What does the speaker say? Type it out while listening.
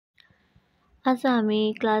आज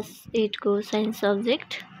हामी क्लास 8 को science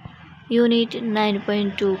subject unit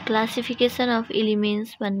 9.2 classification of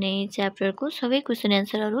elements भन्ने च्याप्टरको सबै क्वेसन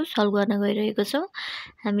एन्सरहरू सल्भ गर्न गइरहेको छौँ।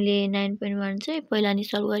 हामीले 9.1 चाहिँ पहिला नि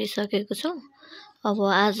सल्भ गरिसकेको छौँ। अब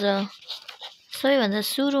आज सबैभन्दा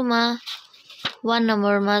सुरुमा 1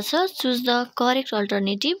 नम्बरमा छ choose the correct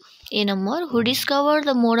alternative. A number who discover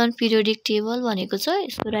the modern periodic table भनेको छ,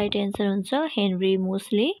 यसको राइट एन्सर हुन्छ Henry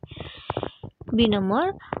Mosle. Be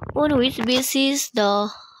number on which basis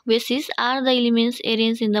are the elements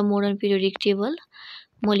arranged in the modern periodic table?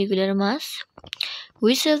 Molecular mass.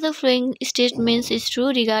 Which of the following statements is true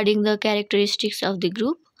regarding the characteristics of the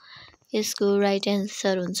group? यसको right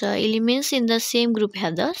answer हुन्छ elements in the same group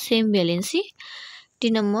have the same valency.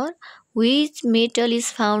 D number which metal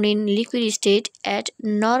is found in liquid state at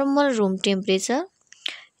normal room temperature?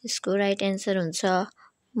 यसको right answer हुन्छ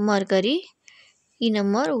mercury. E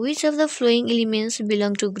number which of the following elements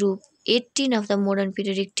belong to group 18 of the modern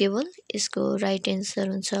periodic table? यसको right answer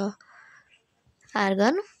हुन्छ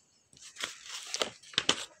argon.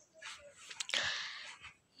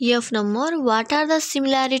 F number what are the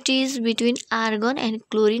similarities between argon and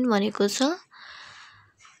chlorine भनेको छ,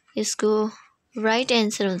 यसको right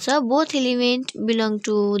answer हुन्छ both element belong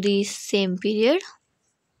to the same period.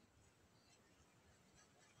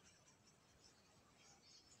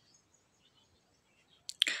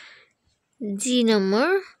 G number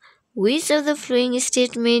which of the following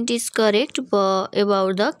statement is correct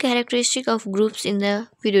about the characteristic of groups in the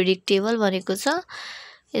periodic table भनेको छ,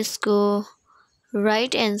 यसको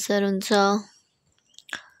right answer हुन्छ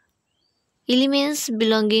elements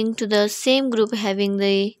belonging to the same group having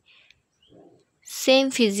the same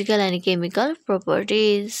physical and chemical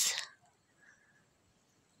properties.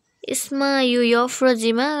 यसमा यो F र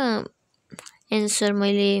G मा answer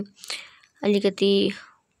मैले अलिकति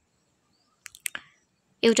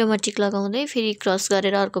एउटामा टिक लगाउँदै फेरि क्रस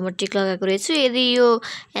गरेर अर्कोमा टिक लगाएको रहेछु। यदि यो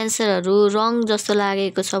एन्सरहरू रङ जस्तो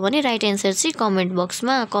लागेको छ भने राइट एन्सर चाहिँ कमेन्ट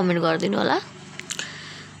बक्समा कमेन्ट गरिदिनु होला।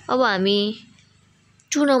 अब हामी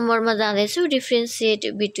 2 नम्बरमा जाँदैछौँ डिफ्रेन्सिएट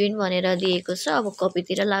बिट्विन भनेर दिएको छ। अब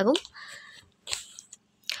कपीतिर लागौँ।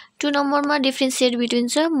 2 नम्बरमा डिफ्रेन्सिएट बिट्विन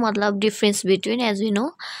छ, मतलब difference between as we know.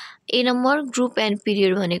 A number group and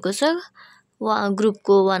period भनेको छ,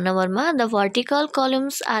 ग्रुपको 1 नम्बरमा the vertical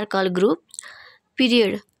columns are called group,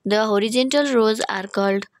 period the horizontal rows are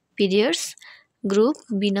called periods. Group.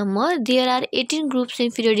 B number there are 18 groups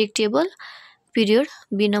in periodic table. Period.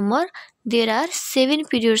 B number there are 7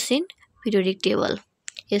 periods in periodic table.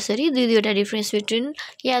 यसरी दुईवटा difference between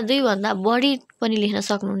या दुईभन्दा बढी पनि लेख्न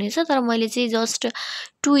सक्नुहुनेछ, तर मैले चाहिँ just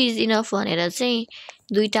 2 is enough भनेर चाहिँ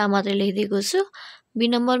दुईटा मात्रै लेखिदिएको छु। Be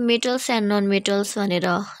number metals and non metals भनेर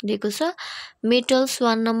दिएको छ। Metals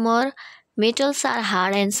 1 number metals are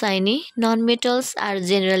hard and shiny, non-metals are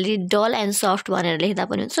generally dull and soft भनेर लेख्दा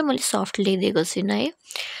पनि हुन्छ, मैले soft लेखिदिएको छुइनँ है।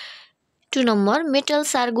 2 number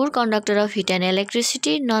metals are good conductor of heat and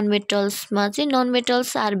electricity, non-metals मा चाहिँ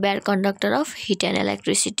non-metals are bad conductor of heat and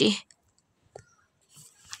electricity.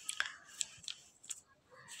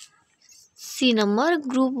 C number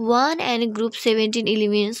group 1 and group 17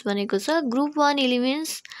 elements भनेको छ। ग्रुप 1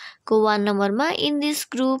 एलिमेन्ट्स को 1 नम्बरमा in this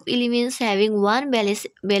group elements having 1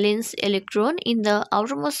 valence electron in the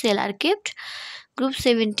outermost shell are kept. Group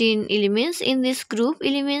 17 elements in this group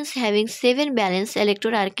elements having 7 valence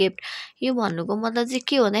electron are kept. यो भन्नुको मतलब चाहिँ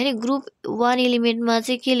के हो भन्दाखेरि ग्रुप 1 एलिमेन्टमा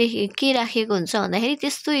चाहिँ के राखेको हुन्छ भन्दाखेरि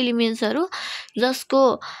त्यस्तो एलिमेन्ट्सहरू जसको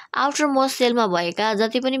आउटरमोस्ट सेलमा भएका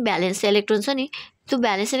जति पनि भ्यालेन्स इलेक्ट्रोन छ नि, त्यो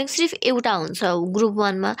भ्यालेन्स इलेक्ट्रोन सिर्फ एउटा हुन्छ ग्रुप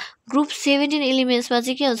 1 मा। ग्रुप 17 एलिमेन्ट्समा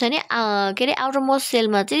चाहिँ के हुन्छ भने के अरे आउटरमोस्ट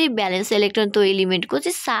सेलमा चाहिँ भ्यालेन्स इलेक्ट्रोन त्यो एलिमेन्टको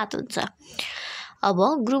चाहिँ 7 हुन्छ। अब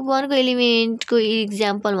ग्रुप 1 को एलिमेन्टको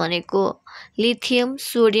इक्जाम्पल भनेको लिथियम,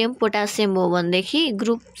 सोडियम, पोटासियम हो भनेदेखि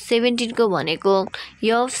ग्रुप 17 को भनेको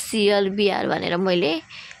FCl भनेर मैले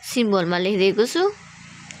सिम्बलमा लेखिदिएको छु।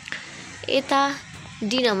 यता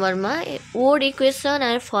डी नम्बरमा word equation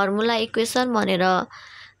and formula equation भनेर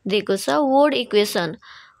दिएको छ। Word equation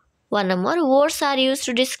 1 number words are used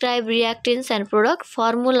to describe reactants and product.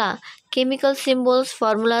 Formula chemical symbols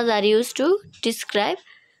formulas are used to describe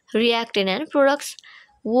reactant and products.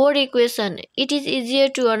 Word equation it is easier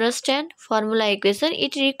to understand. Formula equation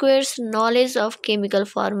it requires knowledge of chemical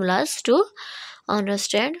formulas to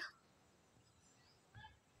understand.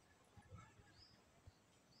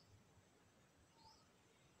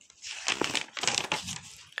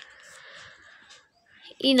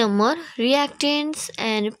 E number reactants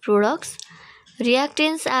and products.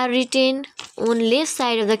 Reactants are written on left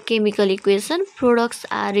side of the chemical equation. Products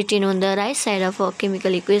are written on the right side of a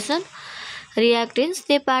chemical equation. Reactants,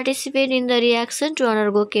 they participate in the reaction to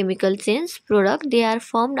undergo chemical change. Product, they are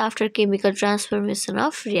formed after chemical transformation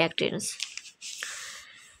of reactants.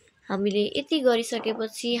 हामीले यति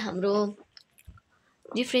गरिसकेपछि हाम्रो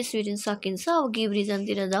difference between सकिन्छ। अब give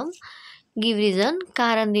रिजनतिर जाउँ। Give reason,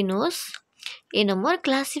 कारण दिनुहोस्। ए number,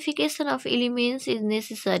 classification of elements is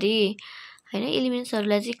necessary. हैन,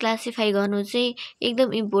 एलिमेन्ट्सहरूलाई चाहिँ क्लासिफाई गर्नु चाहिँ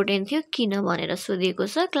एकदम इम्पोर्टेन्ट थियो, किन भनेर सोधिएको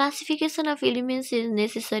छ। Classification of elements is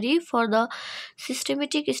necessary for the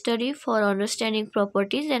systematic study for understanding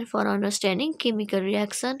properties and for understanding chemical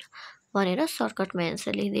reaction भनेर सर्टकटमा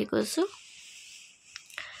एन्सर लेखिदिएको छु।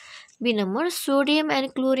 Be number, sodium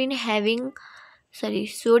and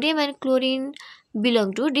chlorine belong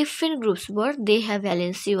to different groups but they have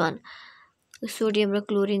valency 1। Sodium र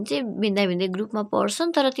chlorine चाहिँ भिन्दा भिन्दै ग्रुपमा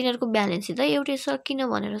पर्छन्, तर तिनीहरूको भ्यालेन्सी त एउटै छ, किन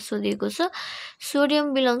भनेर सोधिएको छ। Sodium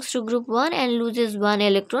belongs to group 1 and loses 1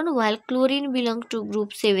 electron while chlorine belong to group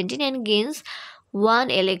 17 and gains 1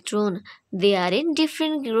 electron. They are in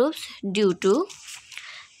different groups due to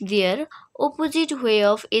their opposite way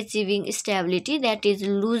of achieving stability, that is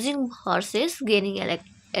losing versus gaining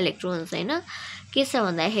electrons। हैन, के छ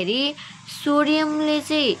भन्दाखेरि सोडियमले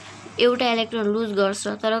चाहिँ एउटा electron loose गर्छ,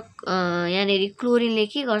 तर यहाँनेरि क्लोरिनले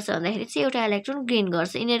के गर्छ भन्दाखेरि चाहिँ एउटा इलेक्ट्रोन गेन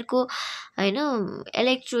गर्छ। यिनीहरूको हैन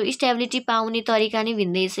स्टेबिलिटी पाउने तरिका नै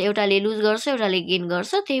भिन्दै छ, एउटाले लुज गर्छ एउटाले गेन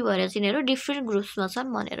गर्छ, त्यही भएर चाहिँ यिनीहरू डिफ्रेन्ट ग्रुप्समा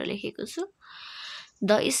छन् भनेर लेखेको छु।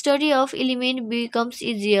 The study of element becomes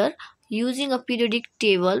easier using a periodic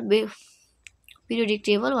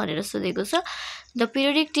table भनेर सोधेको छ। The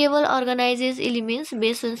periodic table अर्गनाइजेस elements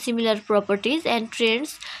based on similar properties and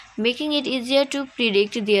trends, making it easier to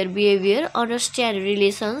predict there behaviour, understand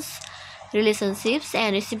relationships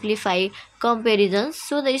and simplify comparisons.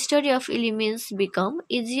 So the study of elements become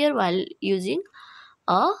easier while using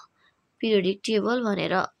a periodic table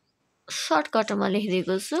भनेर सर्टकटमा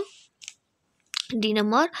लेखिदिएको छु। D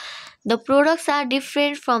number, the products are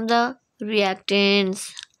different from the reactants.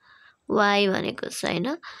 Why भनेको छ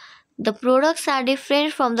हैन। The products are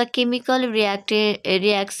different from the chemical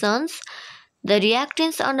reactions. The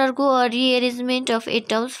reactants undergo a rearrangement of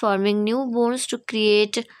atoms forming new bonds to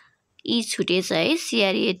create छुटेछ है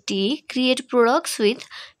CRAT, create products with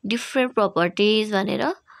different properties भनेर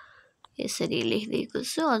यसरी लेखिदिएको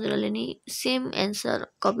छु। हजुरहरूले नि सेम एन्सर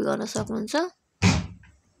कपी गर्न सक्नुहुन्छ।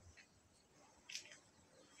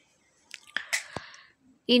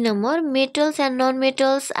 ई number, metals and non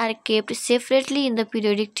metals are kept separately in the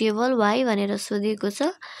periodic table. Why भनेर सोधिएको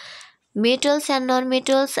छ। Metals and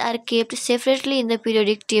non-metals are kept separately in the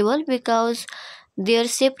periodic table because their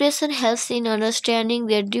separation helps in understanding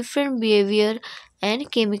their different behavior and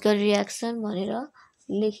chemical reaction भनेर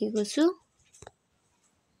लेखेको छु।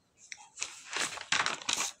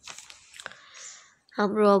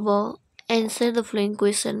 हाम्रो अब answer the following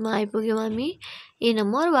क्वेसनमा आइपुग्यौँ हामी। ए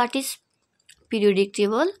number, what is periodic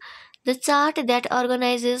table? The chart that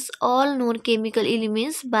organizes all known chemical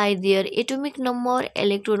elements by their atomic number,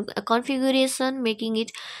 electron configuration, making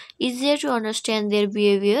it easier to understand their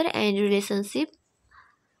behavior and relationship,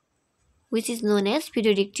 which is known as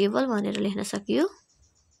periodic table भनेर लेख्न सकियो।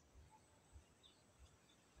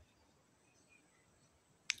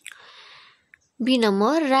 Be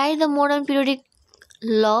number, right the modern periodic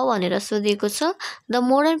ल भनेर सोधिएको छ। The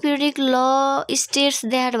modern periodic ल states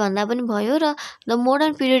that भन्दा पनि भयो र द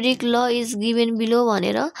मोडर्न पिरियोडिक ल इज गिभन बिलो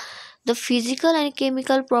भनेर। The physical and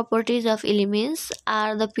chemical properties of elements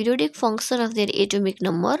are the periodic function of there atomic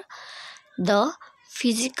number. The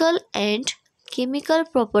physical and chemical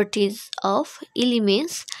properties of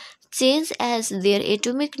elements change as their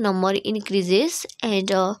atomic number increases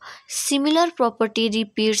and a similar property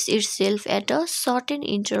repeats itself at a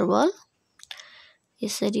certain interval।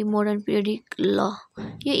 यसरी modern periodic ल,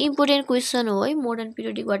 यो important question हो है। Modern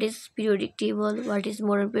periodic, what is periodic table, what is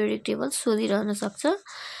modern periodic table सोधिरहन सक्छ।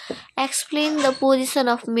 Explain the position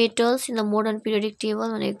of metals in the modern periodic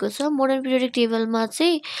table भनेको छ। Modern periodic टेबलमा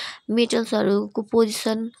चाहिँ मेटल्सहरूको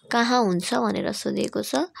पोजिसन कहाँ हुन्छ भनेर सोधिएको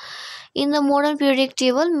छ। In the modern periodic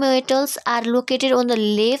table, metals are located on the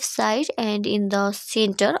left side and in the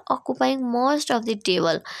center, occupying most of the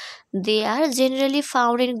table. They are generally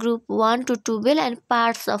found in group 1 to 12 and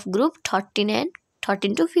parts of group 13 and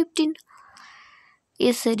 13 to 15.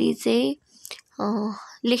 यसरी चाहिँ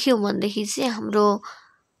लेख्यौँ भनेदेखि चाहिँ हाम्रो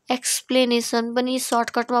explanation पनि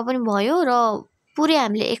सर्टकटमा पनि भयो र पुरै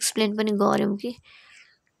हामीले एक्सप्लेन पनि गर्यौँ कि।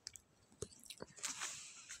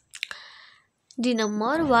 D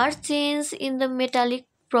number, what change in the metallic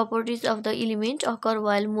properties of the element occur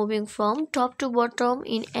while moving from top to bottom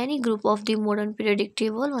in any group of the modern periodic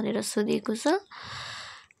table भनेर सोधिएको छ।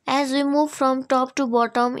 As we move from top to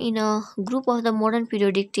bottom in a group of the modern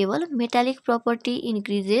periodic table, metallic property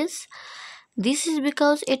increases. This is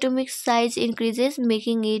because atomic size increases,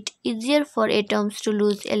 making it easier for atoms to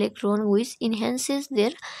lose electron, which enhances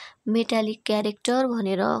their metallic character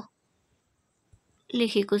भनेर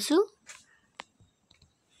लेखेको छु।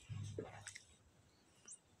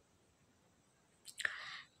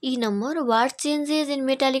 E number, what changes in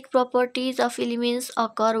metallic properties of elements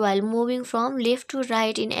occur while moving from left to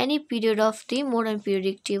right in any period of the modern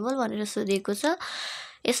periodic table भनेर सोधेको छ।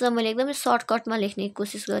 यसलाई मैले एकदमै सर्टकटमा लेख्ने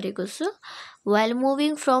कोसिस गरेको छु। While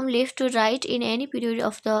moving from left to right in any period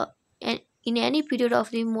of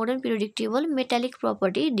the modern periodic table, metallic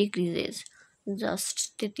property decreases.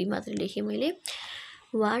 Just त्यति मात्र लेखेँ मैले।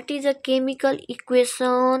 What is a chemical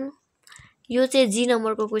equation? यो चाहिँ जी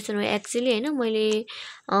नम्बरको क्वेसन हो एक्चुअली हैन। मैले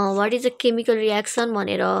what is a chemical reaction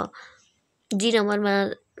भनेर जी नम्बरमा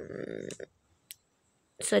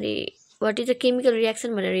sorry what is a chemical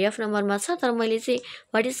reaction भनेर एफ नम्बरमा छ, तर मैले चाहिँ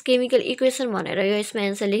व्हाट इज केमिकल इक्वेसन भनेर यो यसमा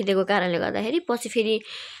एन्सर लेखिदिएको कारणले गर्दाखेरि पछि फेरि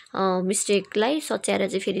मिस्टेकलाई सच्याएर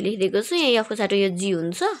चाहिँ फेरि लेखिदिएको छु। यहाँ एफको साटो यो जी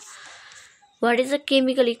हुन्छ। What is a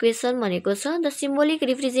chemical equation भनेको छ the symbolic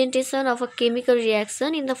representation of a chemical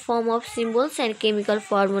reaction in the form of symbols and chemical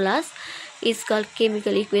formulas is called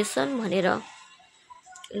chemical equation भनेर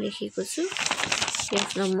लेखेको छु।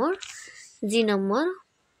 F number. G number,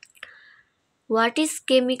 what is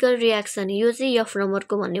chemical reaction, यो चाहिँ F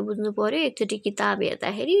नम्बरको भन्ने बुझ्नु पर्यो। एकचोटि किताब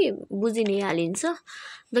हेर्दाखेरि बुझि नै हालिन्छ।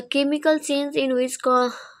 The chemical change in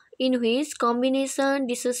which combination,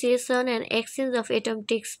 dissociation and exchange of atom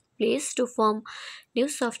takes place to form new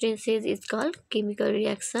substances is called chemical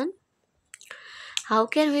reaction. How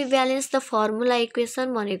can we balance the formula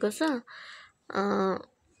equation भनेको छ।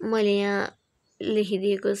 मैले यहाँ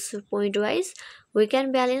लेखिदिएको छु point wise. We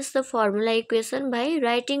can balance the formula equation by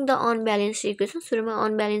writing the unbalanced equation. सुरुमा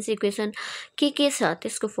unbalanced equation के छ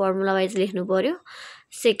त्यसको formula wise लेख्नु पर्यो।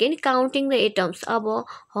 Second, counting the atoms. अब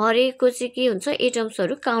हरेकको चाहिँ के हुन्छ,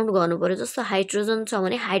 एटम्सहरू काउन्ट गर्नु पर्यो। जस्तो हाइड्रोजन छ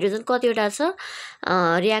भने हाइड्रोजन कतिवटा छ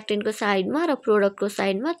रियाक्टेन्टको साइडमा र प्रोडक्टको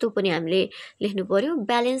साइडमा, त्यो पनि हामीले लेख्नु पर्यो।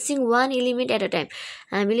 Balancing one element at a time,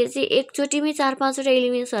 हामीले चाहिँ एकचोटिमै 4-5वटा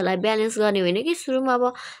एलिमेन्ट्सहरूलाई ब्यालेन्स गर्ने होइन कि। सुरुमा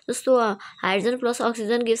अब जस्तो hydrogen plus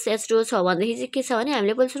oxygen gives H2O छ भनेदेखि चाहिँ के छ भने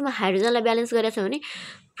हामीले पहिला सुरुमा हाइड्रोजनलाई ब्यालेन्स गरेका छौँ भने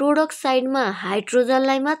प्रोडक्ट साइडमा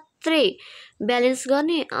हाइड्रोजनलाई मात्रै ब्यालेन्स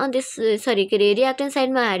गर्ने, अनि सरी के अरे रियाक्टेन्ट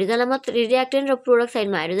साइडमा हाइड्रोजनलाई मात्रै, रियाक्टेन्ट र प्रोडक्ट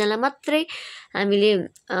साइडमा हाइड्रोजनलाई मात्रै हामीले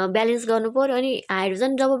ब्यालेन्स गर्नु पर्यो। अनि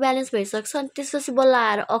हाइड्रोजन जब ब्यालेन्स भइसक्छ अनि त्यसपछि बल्ल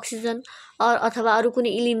आएर अक्सिजन अथवा अरू कुनै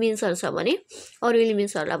इलिमेन्ट्सहरू छ भने अरू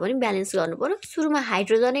इलिमेन्ट्सहरूलाई पनि ब्यालेन्स गर्नु पर्यो। सुरुमा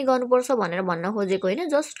हाइड्रोजनै गर्नुपर्छ भनेर भन्न खोजेको होइन,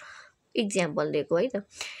 जस्ट इक्जाम्पल दिएको है त।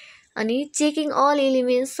 अनि चेकिङ अल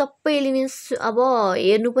एलिमेन्ट्स, सबै एलिमेन्ट्स अब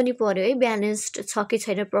हेर्नु पनि पर्यो है ब्यालेन्स्ड छ कि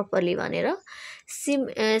छैन प्रपरली भनेर।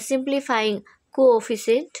 सिम्प्लिफाइङ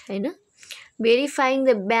कोएफिसिएन्ट हैन, भेरिफाइङ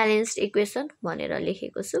द ब्यालेन्स्ड इक्वेसन भनेर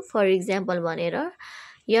लेखेको छु। फर इक्जाम्पल भनेर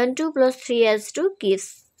N2 + 3H2 gives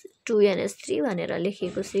 2NH3 भनेर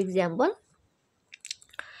लेखेको छु इक्जाम्पल।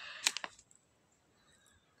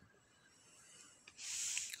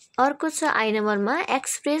 अर्को छ आई नम्बरमा,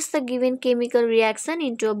 express the given chemical reaction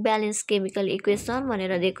into a balance chemical equation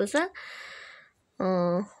भनेर दिएको छ।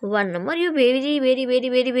 1 नम्बर, यो very very very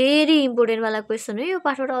very very important वाला क्वेसन हो। यो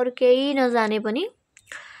पाठबाट अरू केही नजाने पनि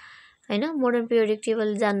हैन, मोडर्न पिरियोडिक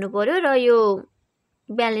टेबल जान्नु पर्यो र यो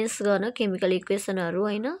ब्यालेन्स गर्न केमिकल इक्वेसनहरू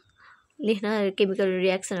हैन लेख्न, केमिकल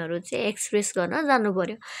रियाक्सनहरू चाहिँ एक्सप्रेस गर्न जान्नु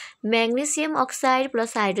पर्यो। Magnesium oxide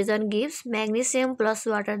plus hydrogen gives magnesium plus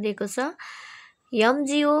water दिएको छ।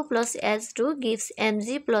 MgO + H2 gives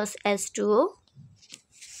Mg + H2O।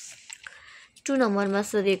 2 नम्बरमा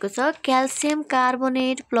सोधेको छ, calcium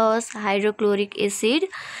carbonate plus hydrochloric acid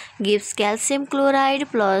gives calcium chloride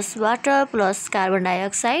plus water plus carbon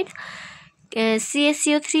dioxide.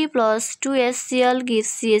 CaCO3 + 2HCl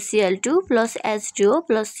gives CaCl2 + H2O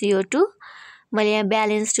 + CO2। मैले यहाँ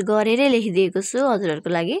balanced गरेरै लेखिदिएको छु हजुरहरूको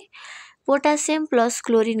लागि। Potassium +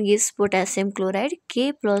 chlorine gives potassium chloride.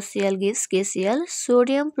 K + Cl gives KCl।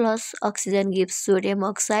 Sodium + oxygen gives sodium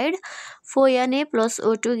oxide. 4Na +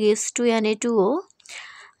 O2 gives 2Na2O।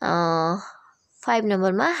 5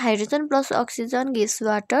 नम्बरमा, hydrogen + oxygen gives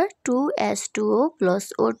water. 2H2O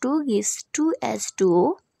 + O2 gives 2H2O।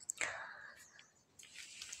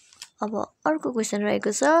 अब अर्को क्वेसन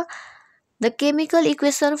रहेको छ, the chemical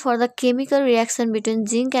equation for the chemical reaction between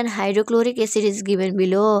zinc and hydrochloric acid is given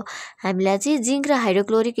below. हामीलाई चाहिँ zinc र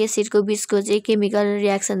hydrochloric एसिडको बिचको चाहिँ केमिकल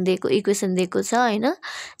रियाक्सन दिएको इक्वेसन दिएको छ हैन।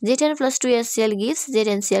 Zn + 2HCl gives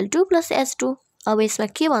ZnCl2 + H2। अब यसमा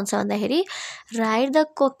के भन्छ भन्दाखेरि right the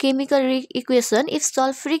chemical equation if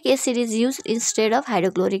sulphuric acid is use instead of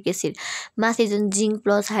hydrochloric acid. माथि जुन जिङ्क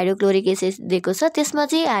प्लस हाइड्रोक्लोरिक एसिड दिएको छ त्यसमा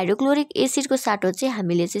चाहिँ हाइड्रोक्लोरिक एसिडको साटो चाहिँ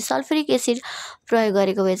हामीले चाहिँ सल्फ्युरिक एसिड प्रयोग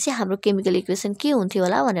गरेको भए चाहिँ हाम्रो केमिकल इक्वेसन के हुन्थ्यो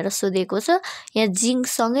होला भनेर सोधेको छ। यहाँ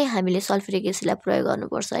जिङ्कसँगै हामीले सल्फ्युरिक एसिडलाई प्रयोग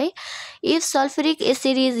गर्नुपर्छ है। If sulphuric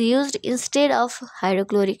acid is use instead of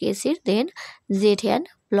hydrochloric acid then ZN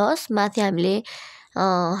plus माथि हामीले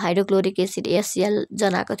हाइड्रोक्लोरिक एसिड HCl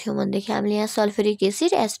जनाएको थियौँ भनेदेखि हामीले यहाँ सल्फ्युरिक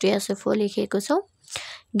एसिड H2SO4 लेखेको छौँ।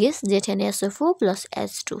 Guess ZnSO4 plus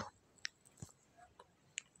H2।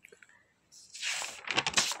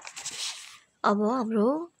 अब हाम्रो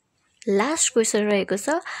लास्ट क्वेसन रहेको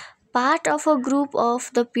छ part of a group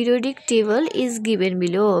of the periodic table is given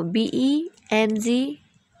below BeMgNCa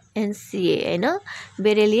हैन।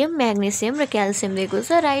 बेरिलियम म्याग्नेसियम र क्याल्सियम दिएको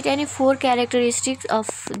छ। Right any 4 characteristics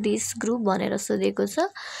of this group भनेर सोधेको छ।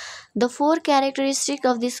 The 4 characteristics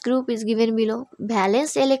of this group is given below.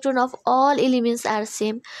 Valence electron of all elements are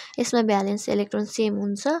same. यसमा valence electron same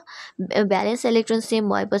हुन्छ। Valence electron same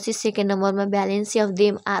भएपछि सेकेन्ड नम्बरमा valency of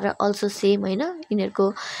them are also same हैन। यिनीहरूको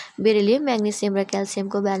beryllium magnesium र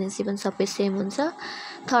क्याल्सियमको भ्यालेन्सी पनि सबै same हुन्छ।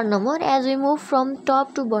 Third number as we move from top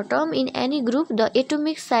to bottom in any group the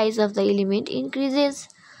atomic size of the element increases.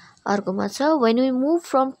 अर्कोमा छ when we move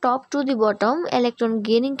from top to the bottom electron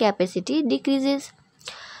gaining capacity decreases।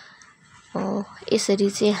 यसरी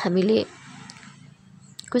चाहिँ हामीले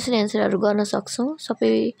question एन्सरहरू गर्न सक्छौँ।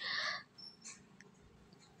 सबै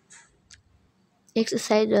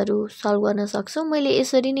एक्सर्साइजहरू solve गर्न सक्छौँ। मैले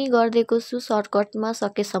यसरी नै गरिदिएको छु सर्टकटमा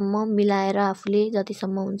सकेसम्म मिलाएर आफूले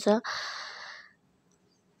जतिसम्म हुन्छ।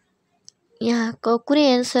 यहाँको कुनै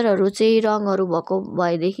एन्सरहरू चाहिँ रङहरू भएको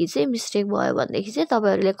भएदेखि चाहिँ मिस्टेक भयो भनेदेखि चाहिँ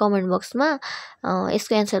तपाईँहरूले कमेन्ट बक्समा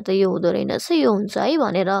यसको एन्सर त यो हुँदो रहेनछ यो हुन्छ है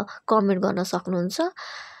भनेर कमेन्ट गर्न सक्नुहुन्छ।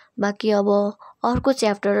 बाँकी अब अर्को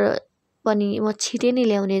च्याप्टर पनि म छिटै नै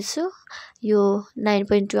ल्याउने छु। यो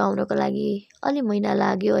 9.2 आउनको लागि अलि महिना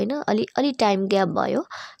लाग्यो हैन। अलि टाइम ग्याप भयो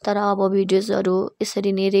तर अब भिडियोजहरू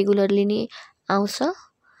यसरी नै रेगुलरली नै आउँछ।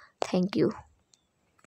 Thank you.